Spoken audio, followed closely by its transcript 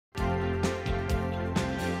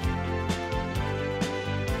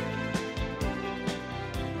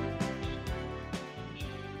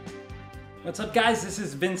What's up guys, this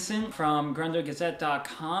is Vincent from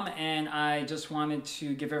GrundoGazette.com, and I just wanted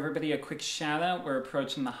to give everybody a quick shout out. We're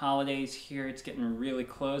approaching the holidays here. It's getting really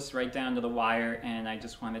close, right down to the wire, and I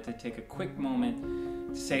just wanted to take a quick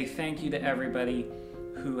moment to say thank you to everybody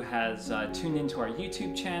who has tuned into our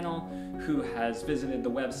YouTube channel, who has visited the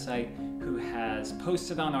website, who has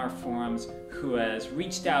posted on our forums, who has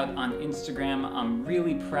reached out on Instagram. I'm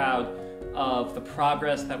really proud of the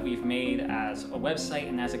progress that we've made as a website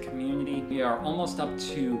and as a community. We are almost up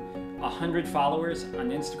to 100 followers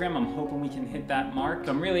on Instagram. I'm hoping we can hit that mark.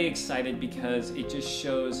 I'm really excited because it just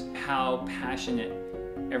shows how passionate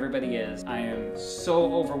everybody is. I am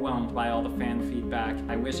so overwhelmed by all the fan feedback.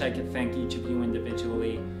 I wish I could thank each of you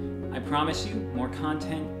individually. I promise you, more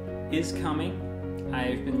content is coming.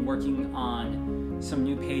 I've been working on some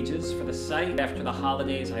new pages for the site. After the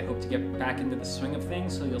holidays, I hope to get back into the swing of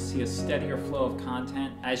things, so you'll see a steadier flow of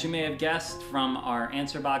content. As you may have guessed from our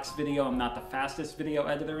answer box video, I'm not the fastest video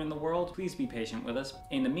editor in the world. Please be patient with us.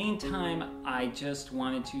 In the meantime, I just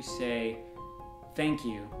wanted to say thank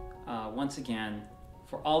you once again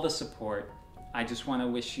for all the support. I just want to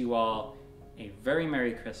wish you all a very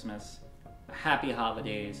Merry Christmas, a Happy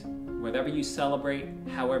Holidays, whatever you celebrate,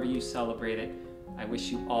 however you celebrate it. I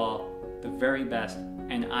wish you all the very best,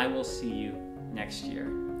 and I will see you next year.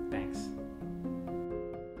 Thanks.